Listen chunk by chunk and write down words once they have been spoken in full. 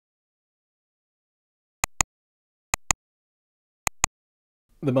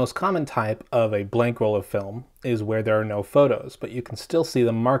The most common type of a blank roll of film is where there are no photos, but you can still see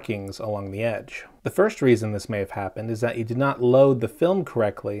the markings along the edge. The first reason this may have happened is that you did not load the film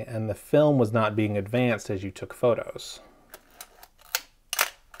correctly and the film was not being advanced as you took photos.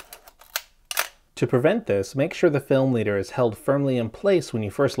 To prevent this, make sure the film leader is held firmly in place when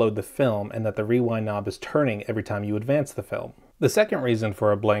you first load the film and that the rewind knob is turning every time you advance the film. The second reason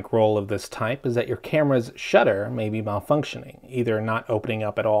for a blank roll of this type is that your camera's shutter may be malfunctioning, either not opening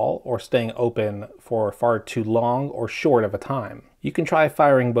up at all or staying open for far too long or short of a time. You can try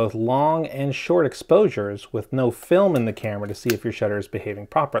firing both long and short exposures with no film in the camera to see if your shutter is behaving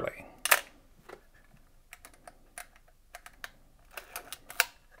properly.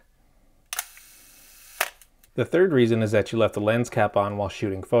 The third reason is that you left the lens cap on while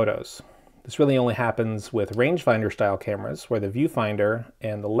shooting photos. This really only happens with rangefinder style cameras where the viewfinder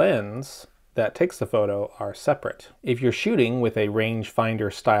and the lens that takes the photo are separate. If you're shooting with a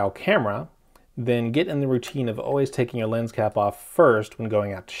rangefinder style camera, then get in the routine of always taking your lens cap off first when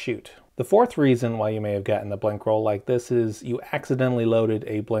going out to shoot. The fourth reason why you may have gotten a blank roll like this is you accidentally loaded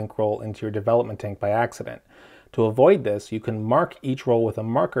a blank roll into your development tank by accident. To avoid this, you can mark each roll with a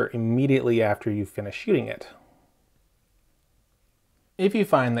marker immediately after you finish shooting it. If you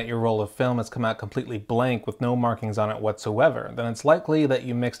find that your roll of film has come out completely blank with no markings on it whatsoever, then it's likely that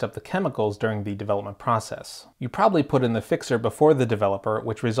you mixed up the chemicals during the development process. You probably put in the fixer before the developer,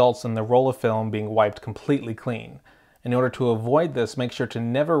 which results in the roll of film being wiped completely clean. In order to avoid this, make sure to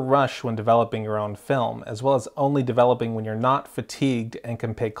never rush when developing your own film, as well as only developing when you're not fatigued and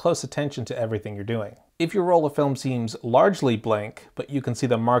can pay close attention to everything you're doing. If your roll of film seems largely blank, but you can see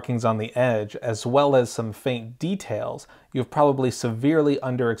the markings on the edge as well as some faint details, you've probably severely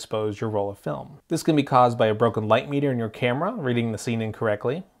underexposed your roll of film. This can be caused by a broken light meter in your camera, reading the scene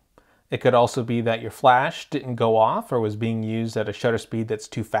incorrectly. It could also be that your flash didn't go off or was being used at a shutter speed that's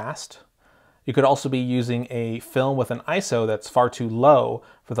too fast. You could also be using a film with an ISO that's far too low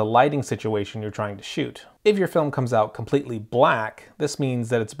for the lighting situation you're trying to shoot. If your film comes out completely black, this means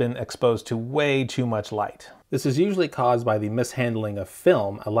that it's been exposed to way too much light. This is usually caused by the mishandling of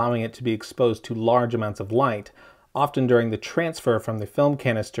film, allowing it to be exposed to large amounts of light, often during the transfer from the film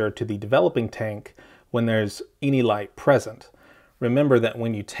canister to the developing tank when there's any light present. Remember that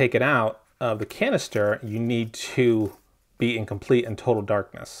when you take it out of the canister, you need to be in complete and total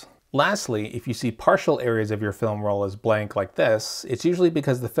darkness. Lastly, if you see partial areas of your film roll as blank like this, it's usually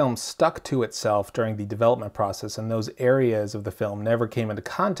because the film stuck to itself during the development process and those areas of the film never came into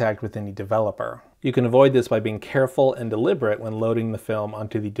contact with any developer. You can avoid this by being careful and deliberate when loading the film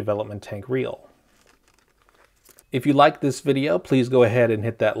onto the development tank reel. If you liked this video, please go ahead and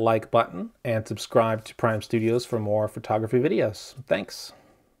hit that like button and subscribe to Prime Studios for more photography videos. Thanks.